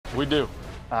We do.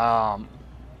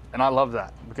 And I love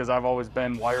that because I've always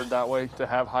been wired that way to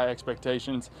have high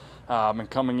expectations. And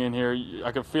coming in here,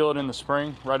 I could feel it in the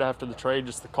spring, right after the trade,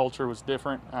 just the culture was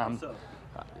different.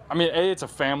 I mean, it's a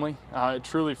family. It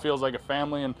truly feels like a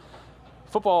family. And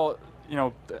football, you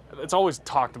know, it's always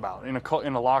talked about in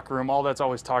a locker room. All that's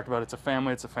always talked about. It's a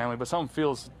family. It's a family. But something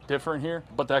feels different here.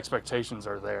 But the expectations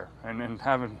are there. And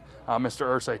having Mr.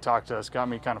 Irsay talk to us got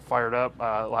me kind of fired up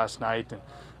last night.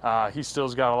 And he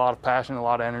still's got a lot of passion, a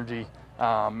lot of energy,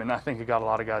 and I think it got a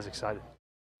lot of guys excited.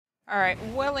 All right,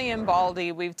 Willie and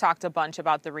Baldy, we've talked a bunch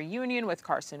about the reunion with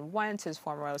Carson Wentz, his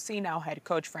former OC, now head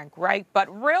coach Frank Reich. But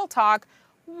real talk,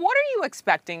 what are you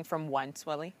expecting from Wentz,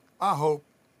 Willie? I hope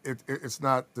it's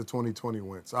not the 2020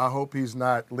 Wentz. I hope he's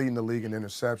not leading the league in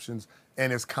interceptions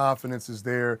and his confidence is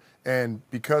there. And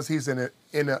because he's in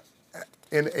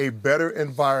a better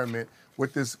environment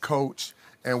with this coach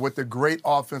and with the great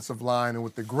offensive line and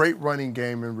with the great running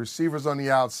game and receivers on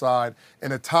the outside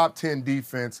and a top 10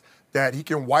 defense, that he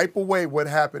can wipe away what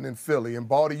happened in Philly. And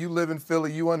Baldy, you live in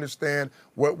Philly, you understand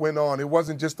what went on. It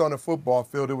wasn't just on the football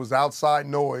field. It was outside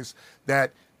noise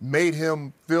that made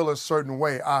him feel a certain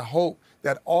way. I hope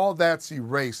that all that's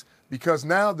erased because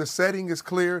now the setting is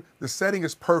clear. The setting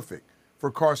is perfect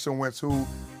for Carson Wentz, who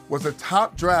was a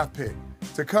top draft pick,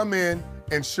 to come in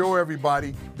and show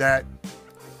everybody that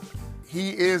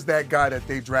he is that guy that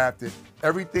they drafted.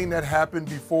 Everything that happened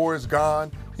before is gone.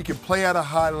 He can play at a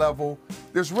high level.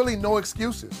 There's really no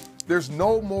excuses. There's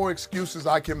no more excuses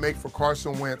I can make for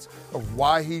Carson Wentz of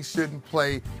why he shouldn't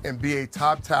play and be a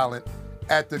top talent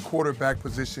at the quarterback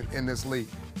position in this league.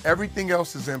 Everything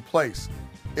else is in place.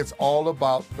 It's all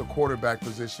about the quarterback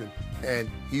position, and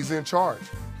he's in charge.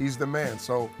 He's the man.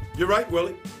 So you're right,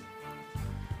 Willie.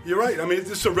 You're right. I mean,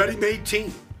 this is a ready-made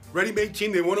team. Ready-made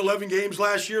team. They won 11 games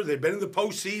last year. They've been in the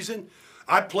postseason.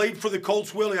 I played for the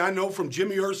Colts, Willie. I know from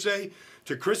Jimmy Irsay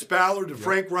to Chris Ballard to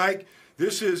Frank Reich.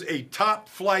 This is a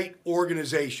top-flight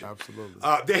organization. Absolutely.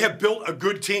 They have built a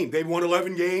good team. They've won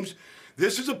 11 games.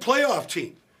 This is a playoff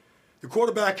team. The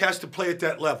quarterback has to play at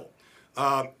that level.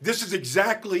 This is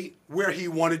exactly where he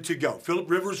wanted to go. Phillip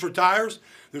Rivers retires.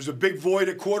 There's a big void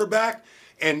at quarterback,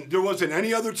 and there wasn't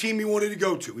any other team he wanted to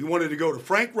go to. He wanted to go to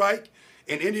Frank Reich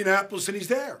in Indianapolis, and he's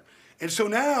there. And so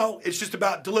now it's just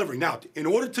about delivering. Now, in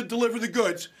order to deliver the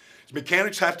goods, his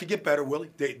mechanics have to get better, Willie.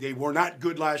 They were not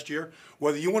good last year.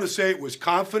 Whether you want to say it was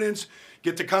confidence,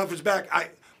 get the confidence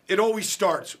back, it always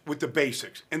starts with the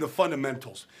basics and the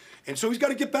fundamentals. And so he's got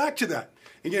to get back to that.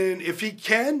 Again, if he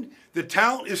can, the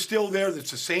talent is still there.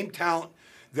 That's the same talent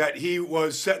that he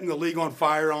was setting the league on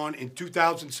fire on in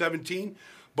 2017.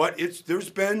 But there's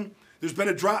been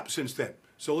a drop since then.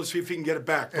 So let's see if he can get it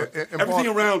back. But everything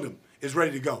around him is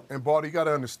ready to go. And, Baldy, you got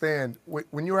to understand,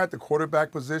 when you're at the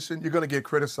quarterback position, you're going to get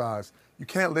criticized. You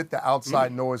can't let the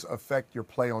outside noise affect your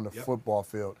play on the football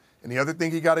field. And the other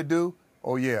thing you got to do,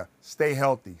 stay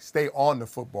healthy. Stay on the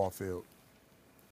football field.